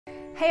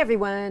Hey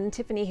everyone,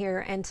 Tiffany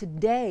here, and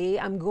today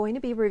I'm going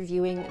to be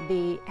reviewing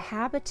the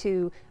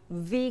HABITU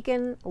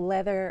vegan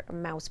leather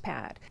mouse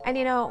pad. And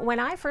you know, when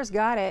I first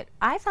got it,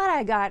 I thought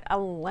I got a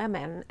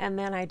lemon, and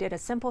then I did a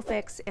simple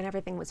fix and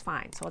everything was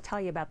fine. So I'll tell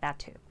you about that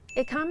too.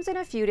 It comes in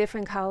a few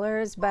different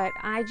colors, but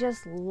I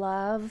just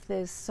love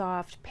this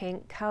soft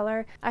pink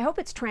color. I hope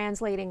it's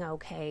translating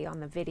okay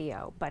on the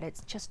video, but it's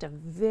just a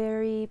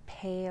very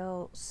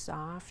pale,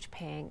 soft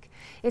pink.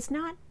 It's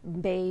not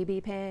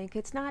baby pink,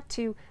 it's not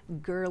too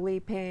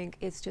girly pink.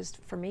 It's just,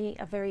 for me,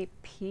 a very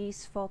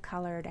peaceful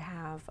color to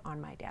have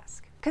on my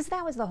desk. Because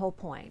that was the whole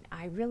point.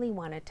 I really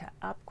wanted to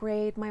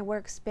upgrade my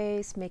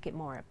workspace, make it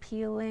more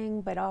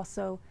appealing, but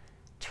also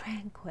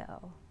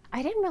tranquil.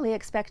 I didn't really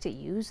expect to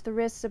use the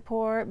wrist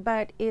support,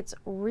 but it's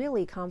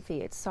really comfy.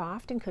 It's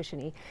soft and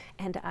cushiony,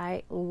 and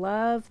I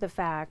love the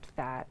fact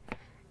that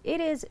it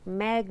is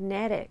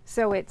magnetic.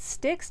 So it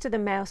sticks to the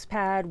mouse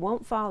pad,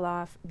 won't fall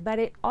off, but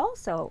it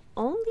also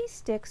only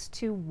sticks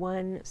to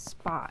one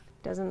spot.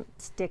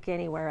 Doesn't stick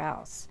anywhere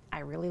else. I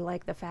really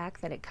like the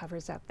fact that it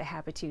covers up the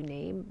HABITU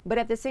name, but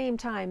at the same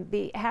time,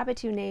 the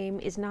HABITU name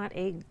is not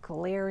a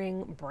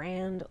glaring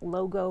brand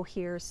logo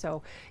here,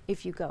 so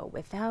if you go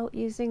without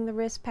using the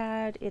wrist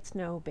pad, it's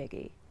no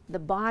biggie. The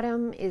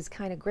bottom is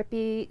kind of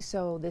grippy,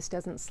 so this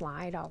doesn't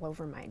slide all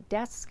over my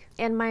desk,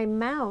 and my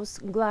mouse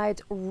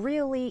glides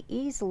really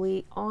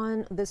easily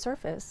on the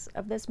surface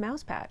of this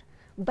mouse pad.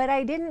 But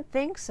I didn't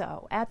think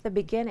so at the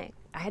beginning.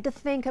 I had to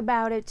think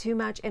about it too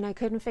much and I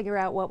couldn't figure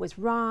out what was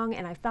wrong,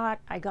 and I thought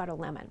I got a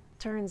lemon.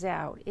 Turns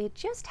out it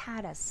just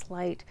had a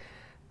slight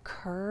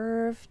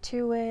curve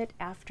to it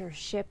after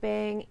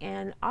shipping,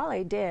 and all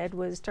I did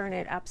was turn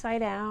it upside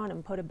down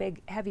and put a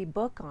big heavy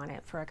book on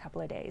it for a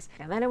couple of days,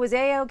 and then it was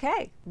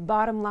a-okay.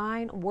 Bottom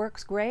line,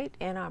 works great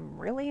and I'm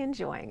really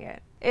enjoying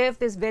it. If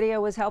this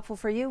video was helpful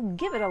for you,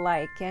 give it a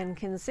like and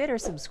consider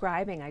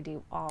subscribing. I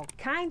do all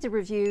kinds of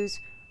reviews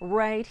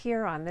right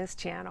here on this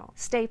channel.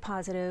 Stay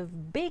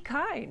positive, be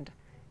kind,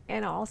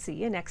 and I'll see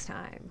you next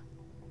time.